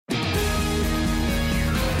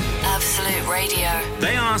Absolute Radio.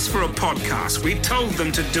 They asked for a podcast. We told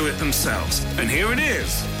them to do it themselves. And here it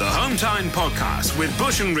is, the Home Time Podcast with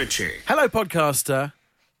Bush and Richie. Hello, podcaster.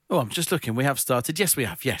 Oh, I'm just looking. We have started. Yes, we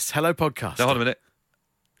have. Yes. Hello, podcaster. Now, hold on a minute.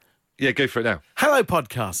 Yeah, go for it now. Hello,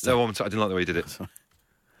 podcaster. No, I didn't like the way you did it.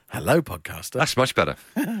 Hello, podcaster. That's much better.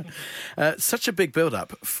 Such a big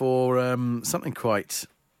build-up for something quite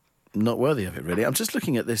not worthy of it, really. I'm just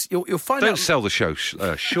looking at this. You'll find out... Don't sell the show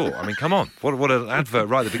short. I mean, come on. What an advert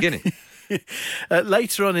right at the beginning.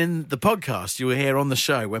 Later on in the podcast, you will hear on the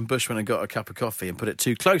show when Bush went and got a cup of coffee and put it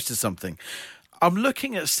too close to something. I'm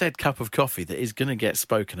looking at said cup of coffee that is going to get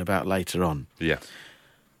spoken about later on. Yeah.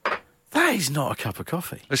 That is not a cup of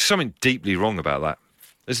coffee. There's something deeply wrong about that,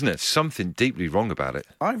 isn't it? Something deeply wrong about it.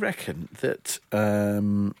 I reckon that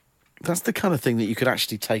that's the kind of thing that you could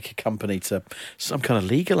actually take a company to some kind of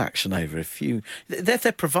legal action over if you...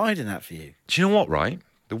 They're providing that for you. Do you know what, right?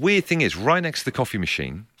 The weird thing is, right next to the coffee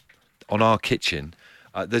machine, on our kitchen,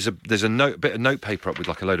 there's a bit of notepaper up with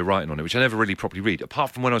like a load of writing on it, which I never really properly read,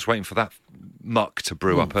 apart from when I was waiting for that muck to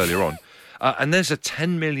brew up earlier on. And there's a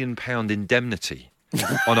 £10 million indemnity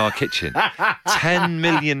on our kitchen. £10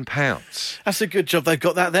 million. That's a good job they've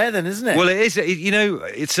got that there then, isn't it? Well, it is.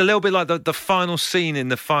 It's a little bit like the final scene in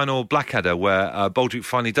the final Blackadder where Baldrick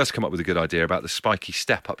finally does come up with a good idea about the spiky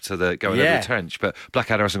step up to the going over the trench, but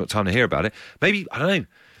Blackadder hasn't got time to hear about it. Maybe, I don't know,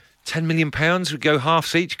 £10 million would go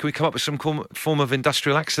halves each. Can we come up with some form of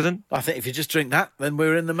industrial accident? I think if you just drink that, then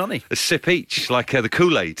we're in the money. A sip each, like the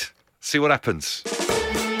Kool-Aid. See what happens.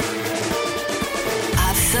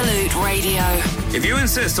 Absolute Radio. If you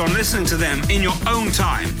insist on listening to them in your own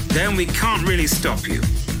time, then we can't really stop you.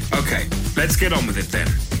 Okay, let's get on with it then.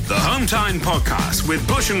 The Home Time Podcast with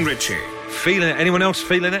Bush and Richie. Feeling it? Anyone else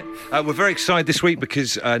feeling it? We're very excited this week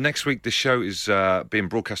because next week the show is being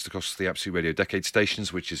broadcast across the Absolute Radio Decade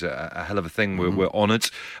stations, which is a hell of a thing. We're honoured.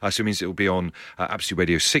 So it means it will be on Absolute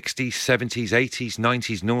Radio 60s, 70s, 80s,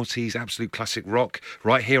 90s, noughties, Absolute Classic Rock,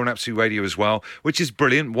 right here on Absolute Radio as well, which is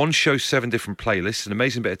brilliant. One show, 7 different playlists, an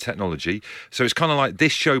amazing bit of technology. So it's kind of like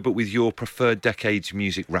this show, but with your preferred decades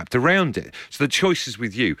music wrapped around it. So the choice is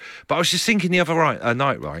with you. But I was just thinking the other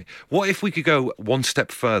night, right? What if we could go one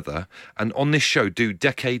step further and on this show do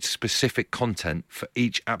decade-specific content for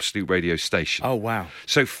each Absolute Radio station? Oh, wow.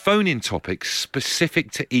 So phone-in topics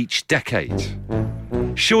specific to each decade.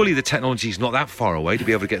 Surely the technology's not that far away to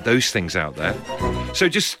be able to get those things out there. So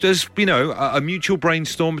just as, a mutual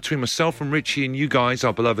brainstorm between myself and Richie and you guys,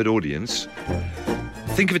 our beloved audience,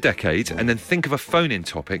 think of a decade and then think of a phone-in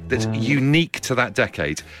topic that's unique to that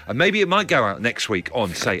decade. And maybe it might go out next week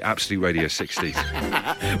on, say, Absolute Radio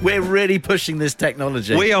 60s. We're really pushing this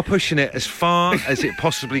technology. We are pushing it as far as it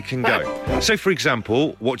possibly can go. So, for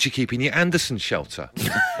example, what do you keep in your Anderson shelter?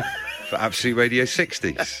 For Absolute Radio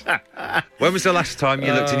 60s. When was the last time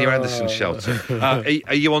you looked in your Anderson shelter?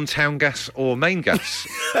 Are you on town gas or main gas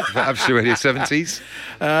for Absolute Radio 70s?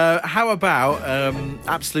 How about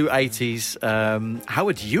Absolute 80s? How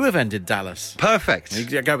would you have ended Dallas? Perfect.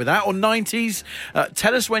 You go with that. Or 90s?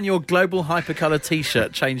 Tell us when your global hypercolour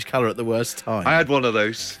T-shirt changed colour at the worst time. I had one of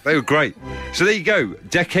those. They were great. So there you go.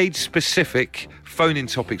 Decade-specific phone-in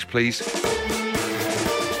topics, please.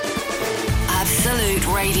 Absolute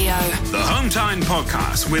Radio. The Home Time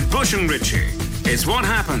Podcast with Bush and Richie. It's what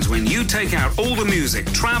happens when you take out all the music,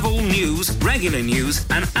 travel, news, regular news,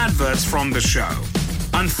 and adverts from the show.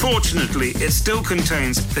 Unfortunately, it still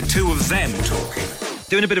contains the two of them talking.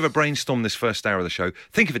 Doing a bit of a brainstorm this first hour of the show.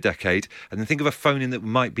 Think of a decade and then think of a phone-in that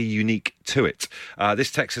might be unique to it.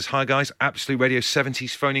 This text says, hi guys, Absolute Radio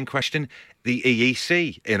 70s phone-in question. The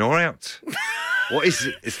EEC, in or out? What is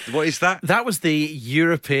it? What is that? That was the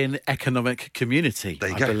European Economic Community, there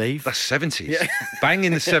you I go. believe. That's 70s. Yeah. Bang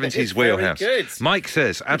in the 70s wheelhouse. Good. Mike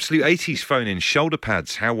says, Absolute 80s phone-in, shoulder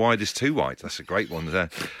pads. How wide is too wide? That's a great one there.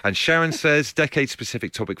 And Sharon says,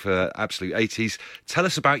 decade-specific topic for Absolute 80s. Tell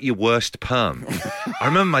us about your worst perm. I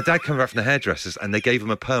remember my dad coming back from the hairdressers and they gave him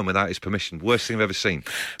a perm without his permission. Worst thing I've ever seen.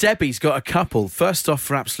 Debbie's got a couple. First off,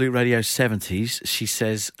 for Absolute Radio 70s, she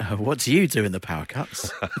says, what do you do in the power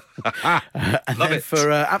cuts? And Love then it.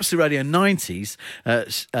 for Absolute Radio 90s,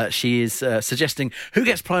 she is suggesting who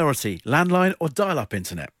gets priority, landline or dial-up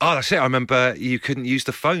internet? Oh, that's it. I remember you couldn't use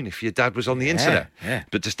the phone if your dad was on the internet. Yeah.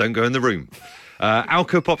 But just don't go in the room.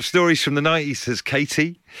 Alco Pop Stories from the 90s, says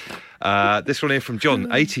Katie. This one here from John,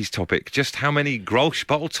 80s topic. Just how many Grolsch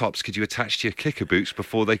bottle tops could you attach to your kicker boots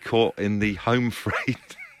before they caught in the home frayed...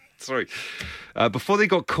 Sorry. Before they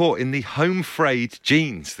got caught in the home frayed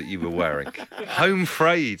jeans that you were wearing. Home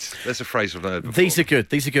frayed. There's a phrase I've heard before. These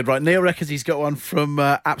are good. Right, Neil reckons he's got one from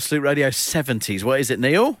Absolute Radio 70s. What is it,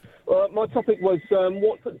 Neil? My topic was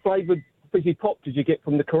what flavoured fizzy pop did you get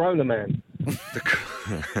from the Corona Man?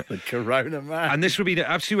 The Corona Man. And this would be the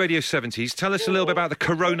Absolute Radio 70s. Tell us a little bit about the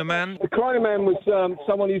Corona Man. The Corona Man was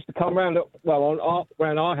someone who used to come around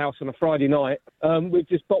around our house on a Friday night with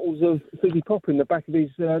just bottles of fizzy pop in the back of his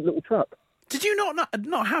little truck. Did you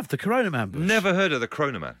not have the Corona Man, Bush? Never heard of the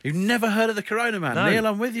Corona Man. You've never heard of the Corona Man? No. Neil,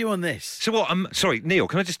 I'm with you on this. So what? Sorry, Neil,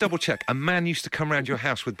 can I just double check? A man used to come around your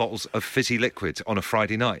house with bottles of fizzy liquid on a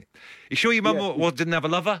Friday night. You sure your mum didn't have a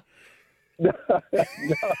lover? No,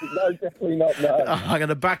 definitely not, no. I'm going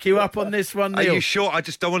to back you up on this one, Are Neil. you sure? I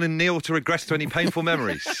just don't want Neil to regress to any painful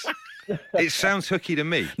memories. It sounds hooky to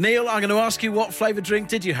me. Neil, I'm going to ask you, what flavoured drink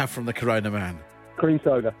did you have from the Corona Man? Cream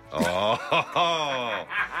soda.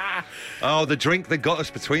 Oh, the drink that got us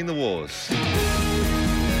between the wars.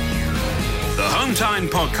 The Home Time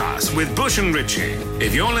Podcast with Bush and Richie.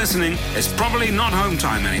 If you're listening, it's probably not Home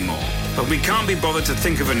Time anymore, but we can't be bothered to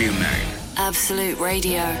think of a new name. Absolute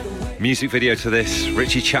Radio. Music video to this.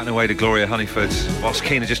 Richie chatting away to Gloria Honeyford, whilst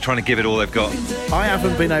Keane are just trying to give it all they've got. I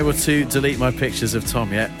haven't been able to delete my pictures of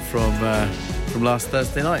Tom yet from last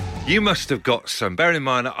Thursday night. You must have got some. Bearing in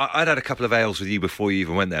mind, I'd had a couple of ales with you before you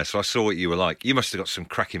even went there, so I saw what you were like. You must have got some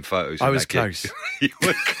cracking photos. I in was that gig. close. You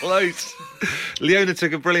were close. Leona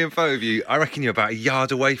took a brilliant photo of you. I reckon you're about a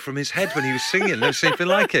yard away from his head when he was singing. Never seen anything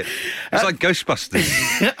like it. It's like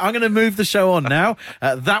Ghostbusters. I'm going to move the show on now.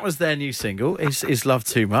 That was their new single, Is Love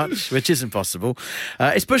Too Much, which isn't possible.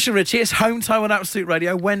 It's Bush and Richie. It's Home Time on Absolute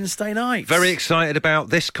Radio Wednesday night. Very excited about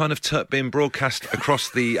this kind of tut being broadcast across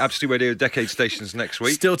the Absolute Radio Decade stations next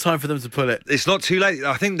week. Still time for them to pull it. It's not too late.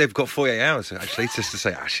 I think they've got 48 hours, actually, just to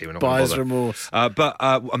say, actually, we're not going to Buyer's bother. remorse. But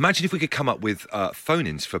imagine if we could come up with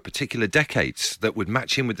phone-ins for particular decades that would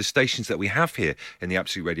match in with the stations that we have here in the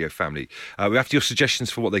Absolute Radio family. We have your suggestions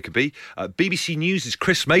for what they could be. BBC News'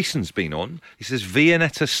 Chris Mason's been on. He says,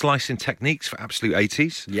 Viennetta slicing techniques for Absolute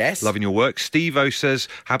 80s. Yes. Loving your work. Steve-O says,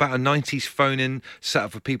 how about a 90s phone-in set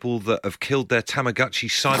up for people that have killed their Tamagotchi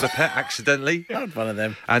cyber pet accidentally? Not one of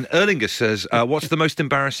them. And Erlinger says, what's the most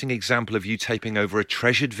embarrassing example of you taping over a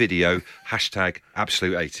treasured video? Hashtag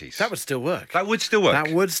Absolute 80s. That would still work. That would still work.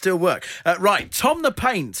 That would still work. Right, Tom the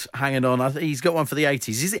Paint, hanging on. I think he's got one for the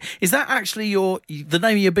 80s. Is that actually the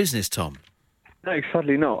name of your business, Tom? No,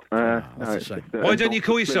 sadly not. That's a shame. Why don't you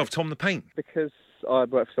call yourself Tom the Paint? Because I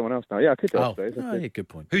work for someone else now. Yeah, I could do Oh, it. yeah, good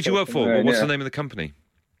point. Who do you work for? Yeah. What's the name of the company?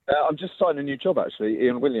 I'm just starting a new job, actually,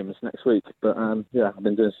 Ian Williams, next week. But, I've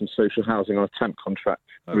been doing some social housing on a temp contract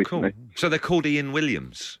recently. Cool. So they're called Ian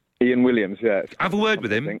Williams. Ian Williams, yeah. Have a word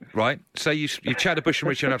with him, right? Say you chat to Bush and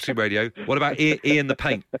Richie on Absolute Radio. What about Ian the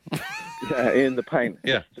Paint? Yeah, Ian the Paint.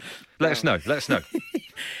 Yeah. Let us know.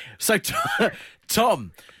 So,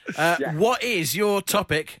 Tom, what is your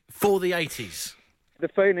topic for the 80s? The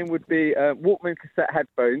phone-in would be Walkman cassette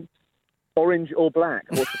headphones, orange or black.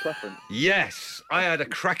 What's the preference? Yes. I had a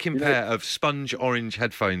cracking pair of sponge orange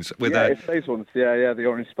headphones with it's those ones. Yeah, the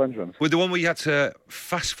orange sponge ones. with the one where you had to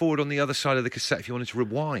fast forward on the other side of the cassette if you wanted to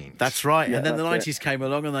rewind. That's right. Yeah, and then the that's 90s came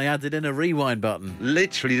along and they added in a rewind button.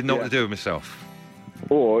 Literally didn't know what to do with myself.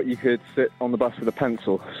 Or you could sit on the bus with a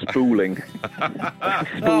pencil, spooling. Spooling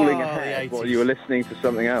Oh, ahead the while 80s. you were listening to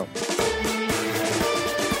something else.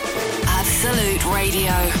 Absolute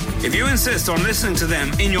Radio. If you insist on listening to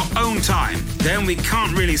them in your own time, then we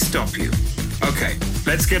can't really stop you. Okay,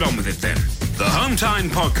 let's get on with it then. The Home Time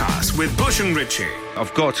Podcast with Bush and Richie.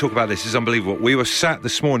 I've got to talk about this. It's unbelievable. We were sat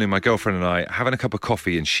this morning, my girlfriend and I, having a cup of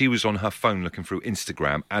coffee, and she was on her phone looking through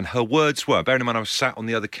Instagram, and her words were, bearing in mind I was sat on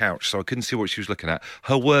the other couch, so I couldn't see what she was looking at.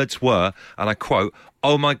 Her words were, and I quote,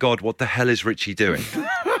 "Oh my God, what the hell is Richie doing?"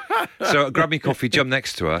 So I grabbed me coffee, jumped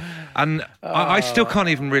next to her, and I still can't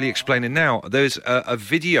even really explain it now. There's a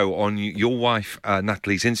video on your wife,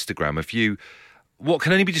 Natalie's Instagram of you, what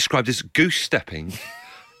can only be described as goose stepping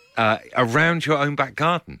around your own back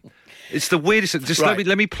garden. It's the weirdest. Just Right.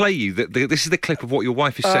 let me play you. This is the clip of what your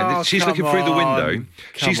wife is saying. Oh, She's come looking through the window. on.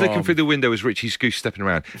 She's Come looking on. through the window as Richie's goose stepping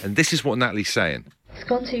around, and this is what Natalie's saying. He's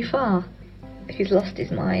gone too far. He's lost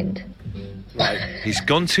his mind. He's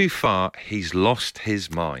gone too far. He's lost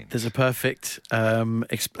his mind. There's a perfect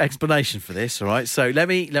explanation for this, all right? So let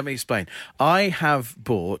me explain. I have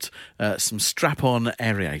bought some strap-on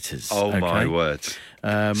aerators. Oh my okay?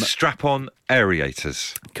 word! Strap-on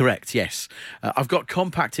aerators. Correct, yes. I've got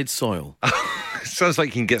compacted soil. Sounds like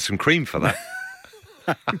you can get some cream for that.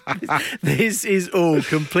 This is all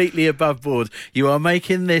completely above board. You are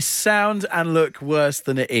making this sound and look worse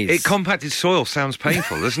than it is. Compacted soil sounds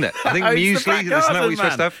painful, doesn't it? I think Oh, it's the muesli, back isn't that what garden, you're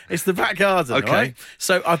supposed to man. have? It's the back garden, Okay. right?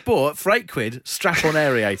 So I bought, for £8, strap-on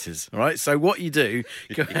aerators, right? So what you do,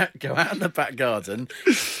 go out in the back garden,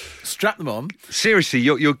 strap them on. Seriously,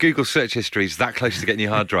 your Google search history is that close to getting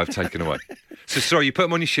your hard drive taken away. So, sorry, you put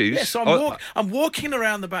them on your shoes? Yeah, so I'm walking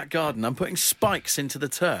around the back garden. I'm putting spikes into the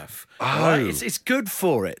turf. Oh. Right? It's good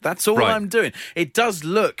for it. That's all Right. I'm doing. It does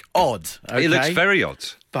look odd. Okay? It looks very odd.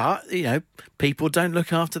 But, people don't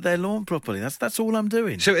look after their lawn properly. That's all I'm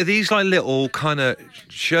doing. So are these like little kind of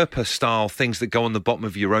Sherpa-style things that go on the bottom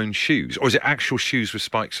of your own shoes? Or is it actual shoes with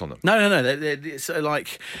spikes on them? No. It's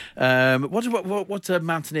like what do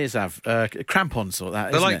mountaineers have? Crampons or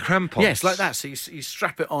that. They're isn't like it? crampons. Yes, like that. So you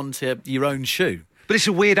strap it onto your own shoe. But it's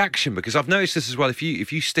a weird action because I've noticed this as well. If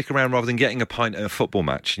you stick around rather than getting a pint at a football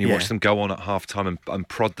match and you watch them go on at half time and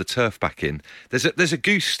prod the turf back in, there's a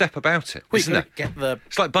goose step about it, isn't there?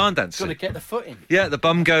 It's like barn dancing. Got to get the foot in. Yeah, the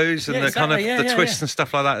bum goes and Yeah, the kind of exactly. the twists and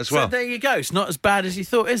stuff like that as well. So there you go. It's not as bad as you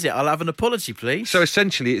thought, is it? I'll have an apology, please. So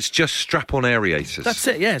essentially, it's just strap-on aerators. That's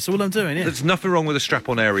it. Yeah, that's all I'm doing. Yeah. There's nothing wrong with a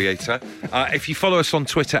strap-on aerator. If you follow us on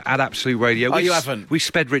Twitter at Absolute Radio, you haven't. We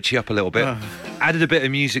sped Richie up a little bit, added a bit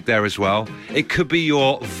of music there as well. It could be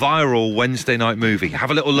your viral Wednesday night movie.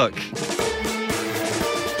 Have a little look.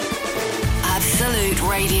 Absolute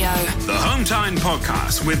Radio. The Home Time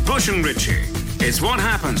Podcast with Bush and Richie. It's what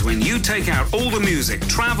happens when you take out all the music,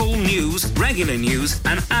 travel, news, regular news,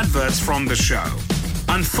 and adverts from the show.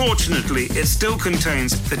 Unfortunately, it still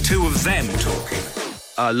contains the two of them talking.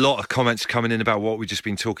 A lot of comments coming in about what we've just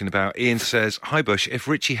been talking about. Ian says, "Hi Bush, if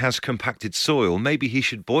Richie has compacted soil, maybe he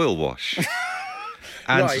should boil wash."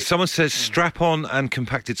 And Right. someone says, "Strap-on and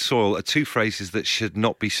compacted soil are two phrases that should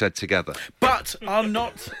not be said together." But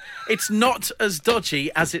it's not as dodgy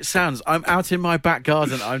as it sounds. I'm out in my back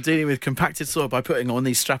garden. I'm dealing with compacted soil by putting on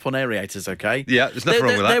these strap-on aerators, okay? Yeah, there's nothing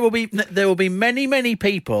wrong with that. There will be many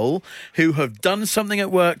people who have done something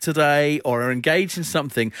at work today or are engaged in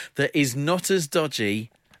something that is not as dodgy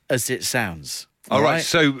as it sounds. All right,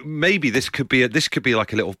 so maybe this could be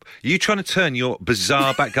like a little. Are you trying to turn your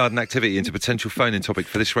bizarre back garden activity into potential phone-in topic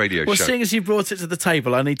for this radio Well, show? seeing as you brought it to the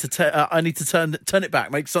table, I need to turn it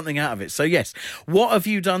back, make something out of it. So yes, what have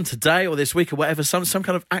you done today or this week or whatever? Some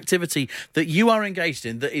kind of activity that you are engaged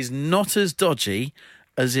in that is not as dodgy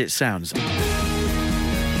as it sounds.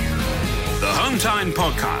 The Home Time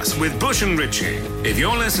Podcast with Bush and Richie. If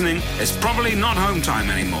you're listening, it's probably not Home Time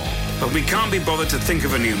anymore, but we can't be bothered to think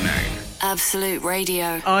of a new name. Absolute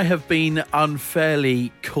Radio. I have been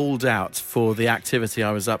unfairly called out for the activity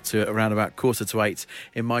I was up to at around about 7:45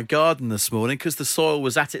 in my garden this morning because the soil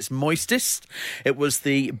was at its moistest. It was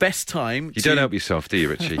the best time. You don't help yourself, do you,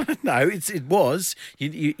 Richie? No, it was.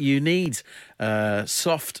 You need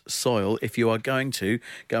soft soil if you are going to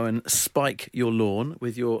go and spike your lawn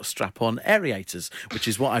with your strap-on aerators, which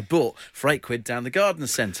is what I bought for £8 down the garden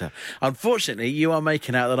centre. Unfortunately, you are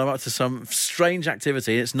making out that I'm up to some strange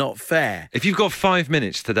activity. It's not fair. If you've got 5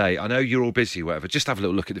 minutes today, I know you're all busy, whatever, just have a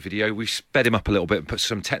little look at the video. We've sped him up a little bit and put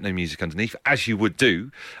some techno music underneath, as you would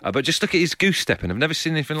do. But just look at his goose stepping. I've never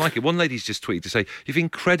seen anything like it. One lady's just tweeted to say, "You've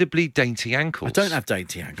incredibly dainty ankles." I don't have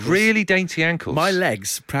dainty ankles. Really dainty ankles. My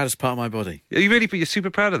legs, proudest part of my body. Are you really? But you're super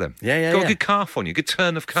proud of them. Yeah. Got a good calf on you. Good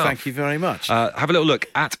turn of calf. Thank you very much. Have a little look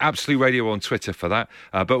at Absolute Radio on Twitter for that.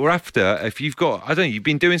 But we're after, if you've got, I don't know, you've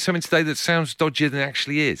been doing something today that sounds dodgier than it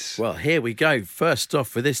actually is. Well, here we go. First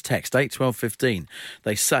off with this text, 8:12:15.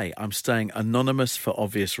 They say, "I'm staying anonymous for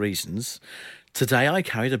obvious reasons. Today I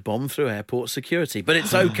carried a bomb through airport security, but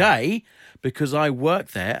it's okay because I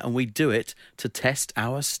work there and we do it to test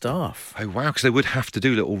our staff." Oh, wow, because they would have to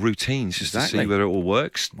do little routines just to Exactly. see whether it all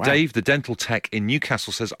works. Wow. Dave, the dental tech in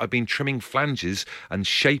Newcastle, says, "I've been trimming flanges and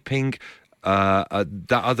shaping that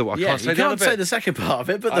other one." I can't say you the can't other say bit. the second part of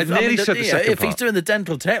it, but I nearly said the second if he's part. doing the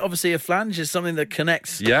dental tech, obviously a flange is something that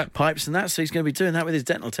connects pipes and that, so he's going to be doing that with his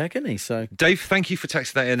dental tech, isn't he? So, Dave, thank you for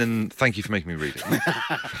texting that in and thank you for making me read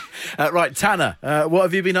it. right, Tanner, what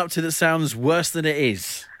have you been up to that sounds worse than it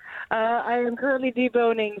is? I am currently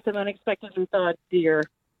deboning some unexpectedly thawed deer.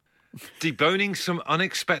 Deboning some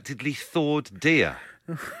unexpectedly thawed deer.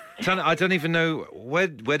 Tanner, I don't even know where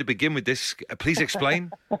to begin with this. Please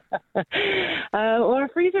explain. Well, our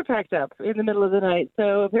freezer packed up in the middle of the night,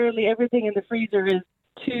 so apparently everything in the freezer is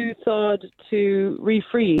too thawed to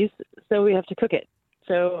refreeze, so we have to cook it.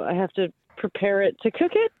 So I have to prepare it to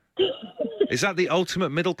cook it. Is that the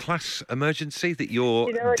ultimate middle-class emergency, that your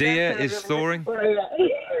You know, deer that's is thawing?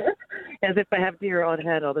 As if I have deer on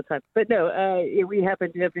hand all the time. But no, we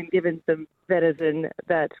happen to have been given some venison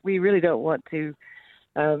that we really don't want to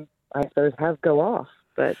I suppose, have go off.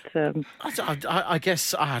 But I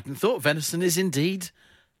guess I hadn't thought venison is indeed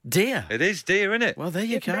deer. It is deer, isn't it? Well, there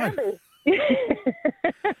you go. Bambi.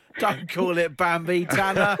 Don't call it Bambi,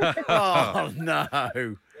 Tanner. Oh, no.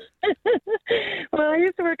 Well, I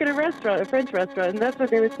used to work in a restaurant, a French restaurant, and that's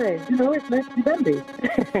what they would say. It's meant to be Bambi.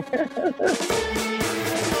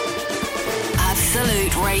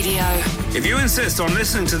 Absolute Radio. If you insist on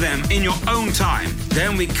listening to them in your own time,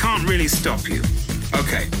 then we can't really stop you.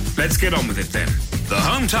 Okay, let's get on with it then. The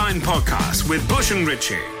Home Time Podcast with Bush and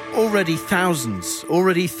Richie. Already thousands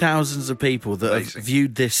of people that have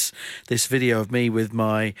viewed this video of me with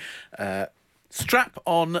my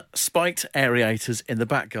strap-on spiked aerators in the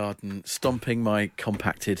back garden, stomping my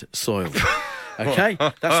compacted soil. Okay,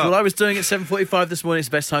 that's what I was doing at 7:45 this morning. It's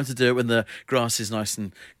the best time to do it when the grass is nice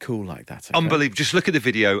and cool like that. Okay? Unbelievable. Just look at the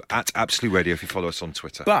video at Absolute Radio if you follow us on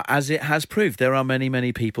Twitter. But as it has proved, there are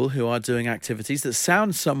many people who are doing activities that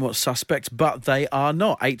sound somewhat suspect, but they are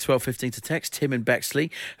not. 8 12 15 to text. Tim in Bexley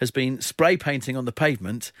has been spray painting on the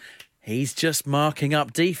pavement. He's just marking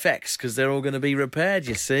up defects because they're all going to be repaired,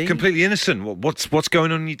 you see. Completely innocent. What's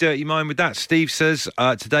going on in your dirty mind with that? Steve says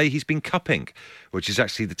today he's been cupping, which is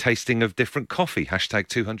actually the tasting of different coffee. #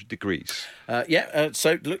 200 degrees.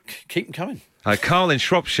 So, look, keep them coming. Carl in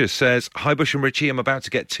Shropshire says, "Hi, Bush and Richie, I'm about to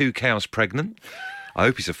get 2 cows pregnant." I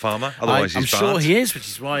hope he's a farmer, otherwise I'm he's bad. sure he is, which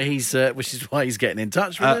is why he's getting in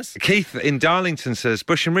touch with us. Keith in Darlington says,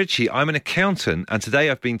 "Bush and Richie, I'm an accountant, and today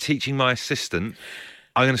I've been teaching my assistant."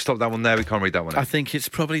 I'm going to stop that one there. We can't read that one out. I think it's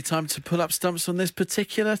probably time to pull up stumps on this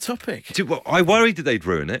particular topic. I worried that they'd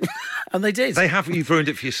ruin it. And they did. They haven't. You've ruined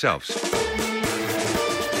it for yourselves.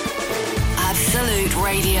 Absolute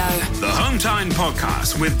Radio. The Home Time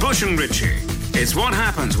Podcast with Bush and Richie. It's what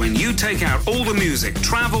happens when you take out all the music,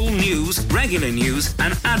 travel, news, regular news,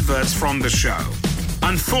 and adverts from the show.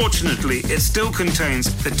 Unfortunately, it still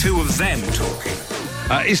contains the two of them talking.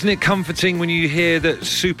 Isn't it comforting when you hear that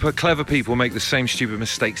super clever people make the same stupid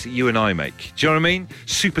mistakes that you and I make? Do you know what I mean?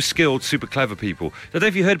 Super skilled, super clever people. I don't know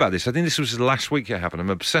if you heard about this. I think this was the last week it happened. I'm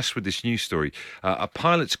obsessed with this news story. A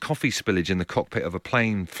pilot's coffee spillage in the cockpit of a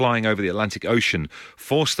plane flying over the Atlantic Ocean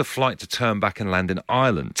forced the flight to turn back and land in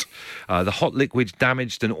Ireland. The hot liquid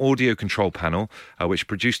damaged an audio control panel, which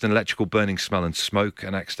produced an electrical burning smell and smoke,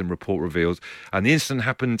 an accident report revealed. And the incident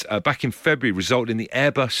happened back in February, resulted in the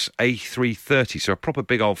Airbus A330, so a proper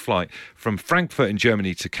big old flight from Frankfurt in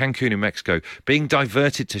Germany to Cancun in Mexico, being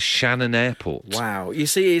diverted to Shannon Airport. Wow. You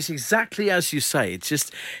see, it's exactly as you say. It's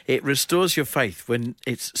just, it restores your faith when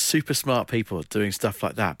it's super smart people doing stuff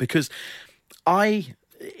like that. Because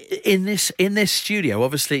in this studio,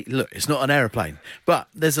 obviously, look, it's not an aeroplane, but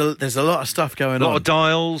there's a lot of stuff going on. A lot of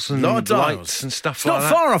dials and lights and stuff like that.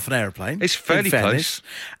 It's not far off an aeroplane. It's fairly close.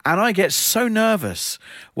 And I get so nervous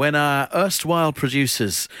when our erstwhile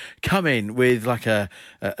producers come in with like a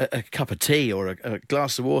cup of tea or a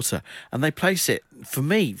glass of water, and they place it, for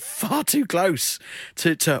me, far too close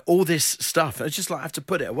to all this stuff. I just have to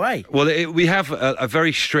put it away. Well, we have a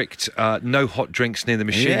very strict no hot drinks near the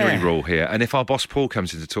machinery rule here. And if our boss Paul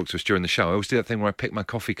comes in to talk to us during the show, I always do that thing where I pick my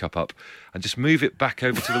coffee cup up and just move it back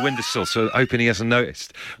over to the windowsill so hoping he hasn't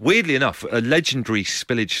noticed. Weirdly enough, a legendary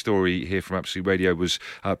spillage story here from Absolute Radio was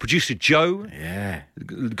producer Joe. Yeah.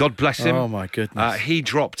 God bless him. Oh, my goodness. He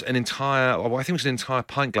dropped an entire, I think it was an entire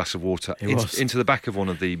pint glass of water into the back of one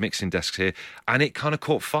of the mixing desks here, and it kind of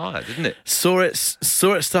caught fire, didn't it? Saw it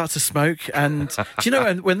start to smoke, and do you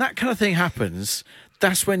know, when that kind of thing happens,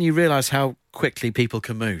 that's when you realise how quickly people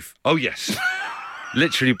can move. Oh, yes.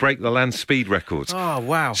 Literally break the land speed records. Oh,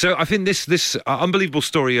 wow. So I think this unbelievable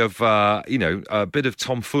story of, a bit of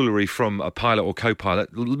tomfoolery from a pilot or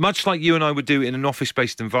co-pilot, much like you and I would do in an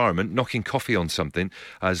office-based environment, knocking coffee on something,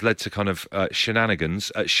 has led to kind of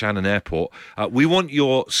shenanigans at Shannon Airport. We want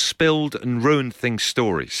your spilled and ruined things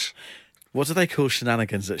stories. What do they call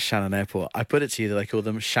shenanigans at Shannon Airport? I put it to you that they call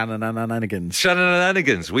them Shannonananigans.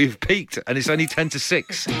 Shannonanigans. We've peaked, and it's only 10 to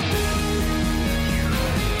 6.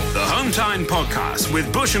 The Home Time Podcast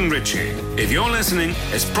with Bush and Richie. If you're listening,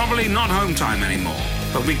 it's probably not Home Time anymore,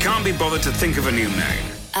 but we can't be bothered to think of a new name.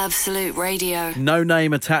 Absolute Radio. No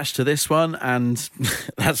name attached to this one, and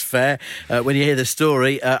that's fair when you hear the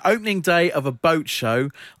story. Opening day of a boat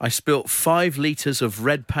show, I spilt 5 litres of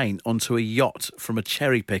red paint onto a yacht from a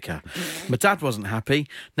cherry picker. My dad wasn't happy.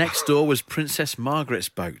 Next door was Princess Margaret's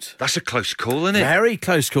boat. That's a close call, isn't it? Very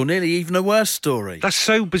close call, nearly even a worse story. That's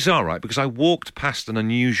so bizarre, right? Because I walked past an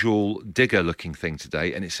unusual digger-looking thing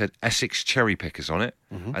today, and it said Essex Cherry Pickers on it,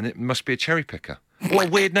 and it must be a cherry picker. What a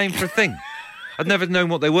weird name for a thing. I'd never known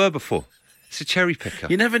what they were before. It's a cherry picker.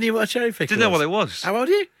 You never knew what a cherry picker was? Didn't know what it was. How old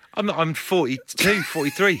are you? I'm 42,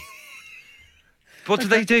 43. What do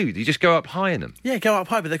they do? Do you just go up high in them? Yeah, go up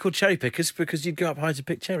high, but they're called cherry pickers because you go up high to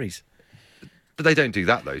pick cherries. But they don't do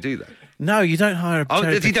that, though, do they? No, you don't hire a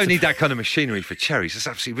cherry picker. You don't need that kind of machinery for cherries. That's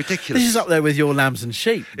absolutely ridiculous. This is up there with your lambs and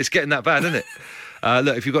sheep. It's getting that bad, isn't it?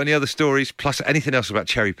 Look, if you've got any other stories, plus anything else about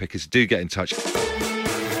cherry pickers, do get in touch.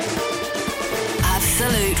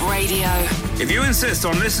 Absolute Radio. If you insist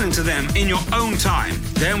on listening to them in your own time,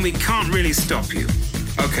 then we can't really stop you.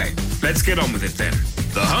 Okay, let's get on with it then.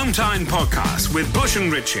 The Home Time Podcast with Bush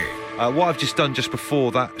and Richie. What I've just done just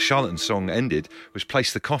before that Charlatan song ended was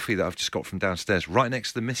place the coffee that I've just got from downstairs right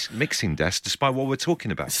next to the mixing desk, despite what we're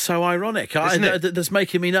talking about. So ironic. Isn't it? That's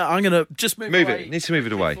making me... I'm going to just move away. It. Need to move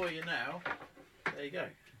it away. For you now. There you go.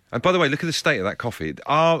 And by the way, look at the state of that coffee.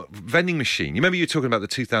 Our vending machine. You remember you were talking about the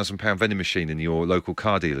 £2,000 vending machine in your local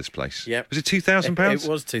car dealer's place? Yep. Was it £2,000? It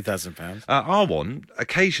was £2,000. Our one,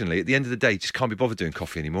 occasionally, at the end of the day, just can't be bothered doing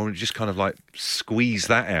coffee anymore and just kind of like squeeze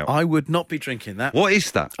that out. I would not be drinking that. What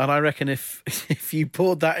is that? And I reckon if you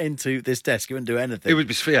poured that into this desk, it wouldn't do anything. It would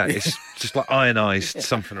be, yeah, it's just like ionised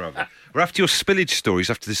something or other. We're after your spillage stories,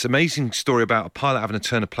 after this amazing story about a pilot having to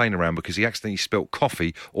turn a plane around because he accidentally spilt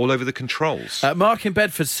coffee all over the controls. Mark in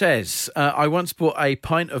Bedford says, I once bought a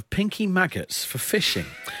pint of pinky maggots for fishing.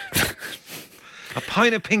 A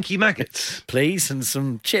pint of pinky maggots? Please, and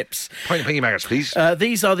some chips. Pint of pinky maggots, please.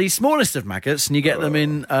 These are the smallest of maggots, and you get them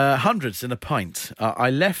in hundreds in a pint. I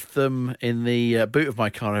left them in the boot of my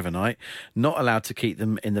car overnight, not allowed to keep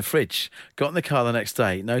them in the fridge. Got in the car the next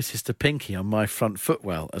day, noticed a pinky on my front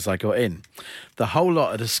footwell as I got in. The whole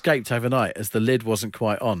lot had escaped overnight as the lid wasn't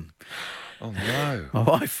quite on. Oh, no. My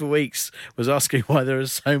wife for weeks was asking why there are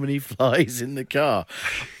so many flies in the car.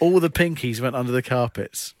 All the pinkies went under the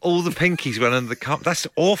carpets. All the pinkies went under the carpet. That's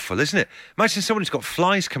awful, isn't it? Imagine someone who's got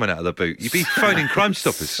flies coming out of the boot. You'd be phoning Crime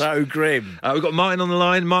Stoppers. So grim. We've got Martin on the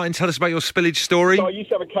line. Martin, tell us about your spillage story. So I used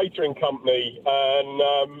to have a catering company,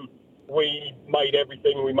 and we made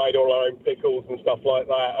everything. We made all our own pickles and stuff like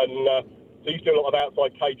that. And so I used to do a lot of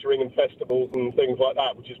outside catering and festivals and things like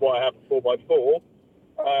that, which is why I have a 4x4.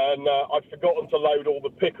 And I'd forgotten to load all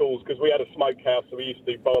the pickles because we had a smokehouse, so we used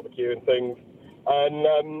to do barbecue and things. And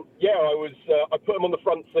I put them on the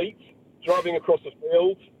front seats, driving across the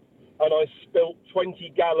field, and I spilt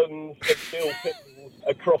 20 gallons of dill pickles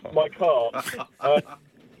across my car. I'd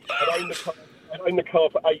owned the car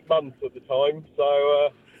for 8 months at the time, so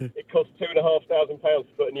it cost £2,500 to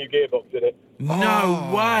put a new gearbox in it.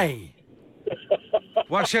 No way.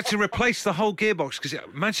 Well, she had to replace the whole gearbox because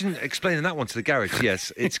imagine explaining that one to the garage.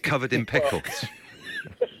 Yes, it's covered in pickles.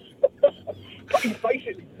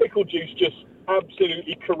 Basically, pickle juice just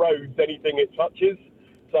absolutely corrodes anything it touches,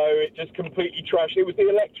 so it just completely trashed. It was the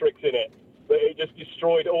electrics in it, but it just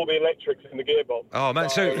destroyed all the electrics in the gearbox. Oh, man,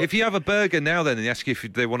 so if you have a burger now then and they ask you if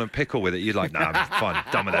they want a pickle with it, you're like, nah, I'm fine,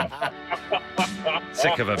 done with them.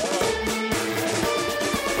 Sick of them.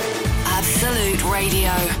 Absolute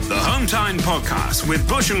Radio. The Home Time Podcast with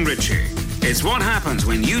Bush and Richie. It's what happens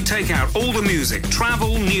when you take out all the music,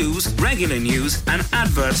 travel, news, regular news, and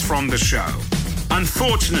adverts from the show.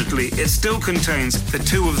 Unfortunately, it still contains the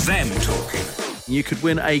two of them talking. You could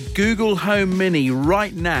win a Google Home Mini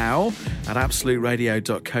right now at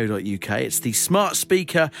absoluteradio.co.uk. It's the smart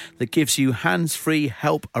speaker that gives you hands-free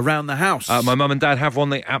help around the house. My mum and dad have one.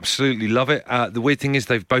 They absolutely love it. The weird thing is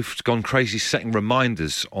they've both gone crazy setting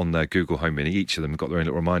reminders on their Google Home Mini. Each of them have got their own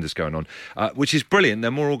little reminders going on, which is brilliant.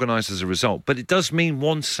 They're more organised as a result. But it does mean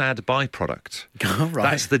one sad byproduct. Oh,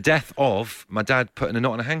 right. That's the death of my dad putting a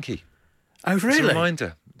knot in a hanky. Oh, really? It's a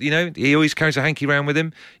reminder. You know, he always carries a hanky around with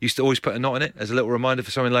him. Used to always put a knot in it as a little reminder for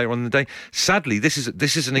something later on in the day. Sadly, this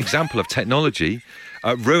is an example of technology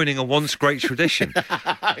ruining a once great tradition.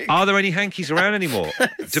 Are there any hankies around anymore?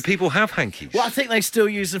 Do people have hankies? Well, I think they still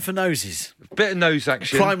use them for noses. Bit of nose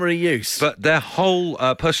action. Primary use. But their whole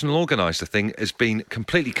personal organiser thing has been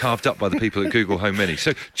completely carved up by the people at Google Home Mini.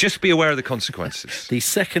 So just be aware of the consequences. The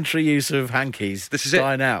secondary use of hankies This is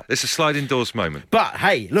dying it. out. It's a sliding doors moment. But,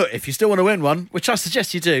 hey, look, if you still want to win one, which I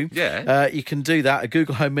suggest you do, Yeah. you can do that. A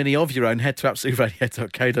Google Home Mini of your own. Head to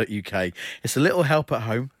absoluteradio.co.uk. It's a little help at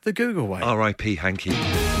home the Google way. R.I.P. hanky. The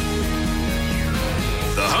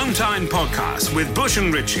Home Time Podcast with Bush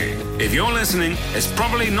and Richie. If you're listening, it's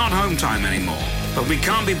probably not Home Time anymore, but we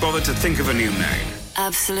can't be bothered to think of a new name.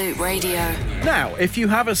 Absolute Radio. Now, if you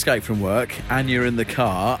have escaped from work and you're in the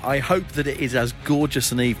car, I hope that it is as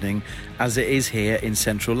gorgeous an evening as it is here in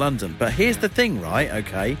central London. But here's the thing, right,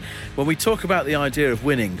 OK? When we talk about the idea of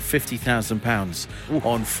winning £50,000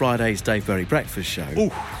 on Friday's Dave Berry Breakfast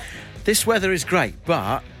Show, this weather is great,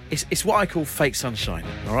 but it's what I call fake sunshine,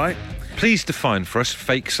 all right? Please define for us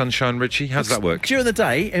fake sunshine, Richie. How does that work? During the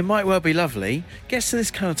day, it might well be lovely. Gets to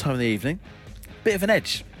this kind of time of the evening, bit of an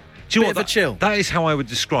edge. Do you know Bit what? of a chill. That is how I would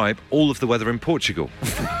describe all of the weather in Portugal.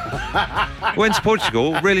 Went to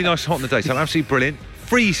Portugal, really nice, hot in the daytime, absolutely brilliant.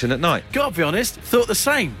 Freezing at night. Gotta be honest, thought the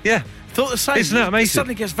same. Yeah. Thought the same. Isn't that amazing? It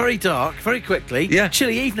suddenly gets very dark very quickly. Yeah.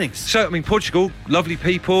 Chilly evenings. So, I mean, Portugal, lovely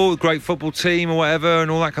people, great football team or whatever,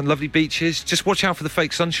 and all that kind of lovely beaches. Just watch out for the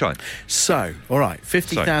fake sunshine. So, all right,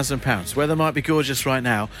 £50,000. Weather might be gorgeous right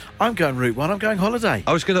now. I'm going Route 1. I'm going holiday.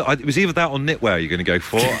 It was either that or knitwear you're going to go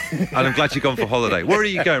for, and I'm glad you've gone for holiday. Where are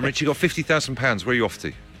you going, Rich? You got £50,000. Where are you off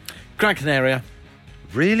to? Gran Canaria.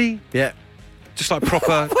 Really? Yeah. Just like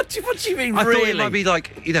proper. What do you mean, I really? thought it might be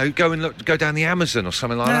like, go down the Amazon or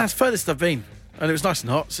something like Nah, that. it's furthest I've been. And it was nice and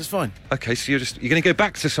hot, so it's fine. Okay, so you're going to go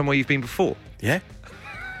back to somewhere you've been before? Yeah.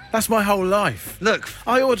 That's my whole life. Look,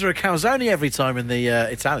 I order a calzone every time in the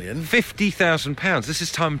Italian. £50,000. This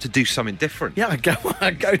is time to do something different. Yeah, I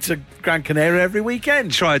go to Gran Canaria every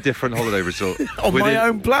weekend. Try a different holiday resort. On my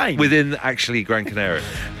own plane. Within, actually, Gran Canaria.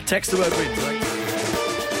 Text the word Windsor.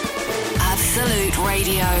 Absolute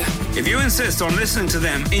Radio. If you insist on listening to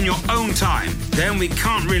them in your own time, then we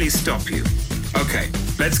can't really stop you. Okay,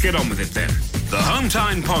 let's get on with it then. The Home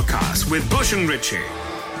Time Podcast with Bush and Richie.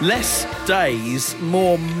 Less days,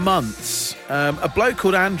 more months. A bloke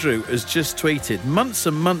called Andrew has just tweeted months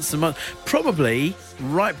and months and months, probably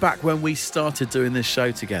right back when we started doing this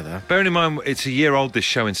show together. Bearing in mind, it's a year old, this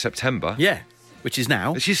show in September. Yeah, which is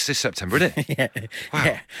now. It's just this September, isn't it? Yeah. Wow.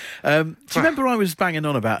 Yeah. Do you remember I was banging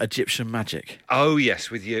on about Egyptian magic? Oh, yes,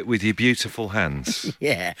 with your beautiful hands.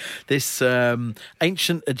 Yeah, this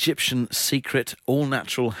ancient Egyptian secret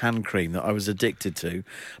all-natural hand cream that I was addicted to.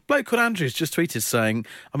 Bloke called Andrew's just tweeted saying,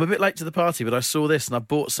 I'm a bit late to the party, but I saw this and I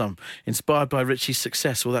bought some, inspired by Richie's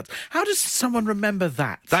success. All that. How does someone remember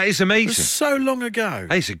that? That is It amazing. was so long ago.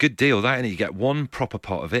 Hey, it's a good deal, that, isn't it? You get one proper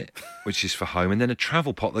pot of it, which is for home, and then a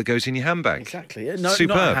travel pot that goes in your handbag. Exactly. No,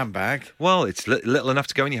 Superb. not a handbag. Well, it's little enough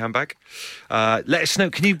to go in your handbag. Let us know.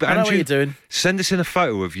 Can you, Andrew, I know what you're doing. Send us in a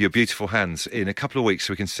photo of your beautiful hands in a couple of weeks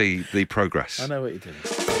so we can see the progress. I know what you're doing.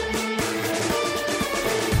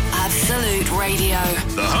 Absolute Radio.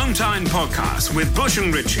 The Home Time Podcast with Bush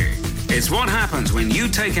and Richie. It's what happens when you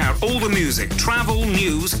take out all the music, travel,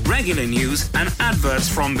 news, regular news, and adverts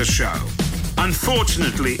from the show.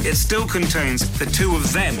 Unfortunately, it still contains the two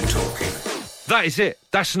of them talking. That is it.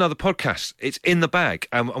 That's another podcast. It's in the bag.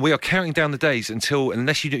 And we are counting down the days until,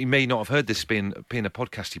 unless you may not have heard this being a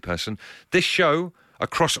podcasty person, this show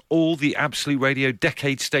across all the Absolute Radio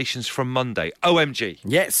decade stations from Monday. OMG.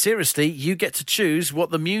 Yeah, seriously, you get to choose what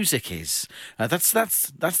the music is. That's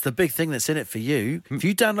the big thing that's in it for you. If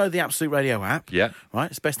you download the Absolute Radio app, Yeah. right,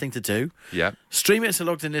 it's the best thing to do. Yeah. Stream it as a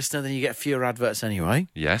logged-in listener, then you get fewer adverts anyway.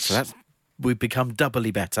 Yes. So we've become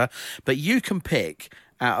doubly better. But you can pick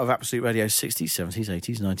out of Absolute Radio 60s, 70s,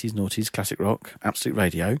 80s, 90s, noughties, classic rock, Absolute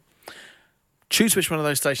Radio. Choose which one of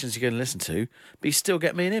those stations you're going to listen to, but you still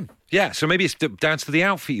get me and him. Yeah, so maybe it's down to the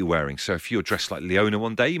outfit you're wearing. So if you're dressed like Leona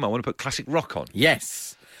one day, you might want to put classic rock on.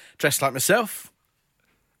 Yes. Dressed like myself.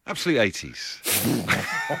 Absolute 80s.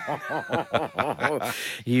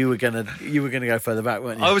 You were gonna go further back,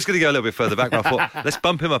 weren't you? I was going to go a little bit further back, but I thought, let's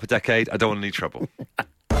bump him up a decade. I don't want any trouble.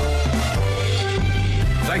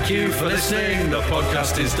 Thank you for listening. The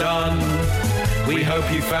podcast is done. We hope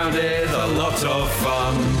you found it a lot of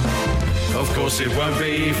fun. Of course, it won't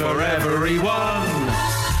be for everyone,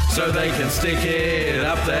 so they can stick it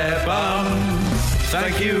up their bum.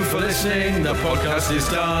 Thank you for listening. The podcast is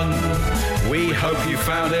done. We hope you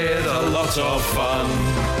found it a lot of fun.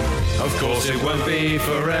 Of course, it won't be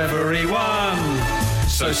for everyone,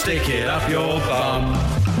 so stick it up your bum.